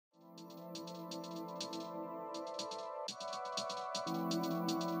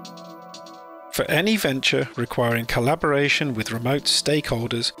For any venture requiring collaboration with remote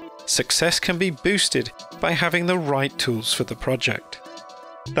stakeholders, success can be boosted by having the right tools for the project.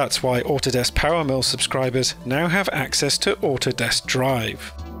 That's why Autodesk PowerMill subscribers now have access to Autodesk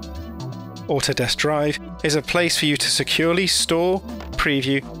Drive. Autodesk Drive is a place for you to securely store,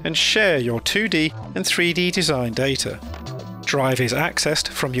 preview and share your 2D and 3D design data. Drive is accessed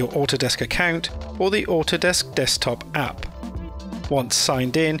from your Autodesk account or the Autodesk desktop app. Once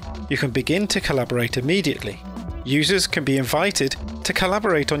signed in, you can begin to collaborate immediately. Users can be invited to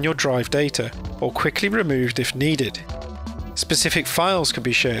collaborate on your Drive data or quickly removed if needed. Specific files can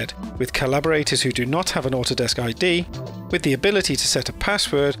be shared with collaborators who do not have an Autodesk ID, with the ability to set a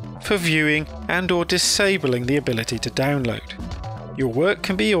password for viewing and/or disabling the ability to download. Your work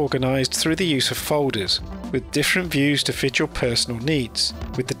can be organised through the use of folders, with different views to fit your personal needs,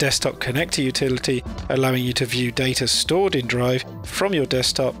 with the Desktop Connector utility allowing you to view data stored in Drive from your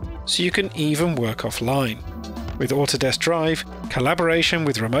desktop so you can even work offline. With Autodesk Drive, collaboration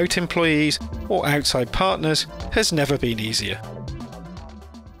with remote employees or outside partners has never been easier.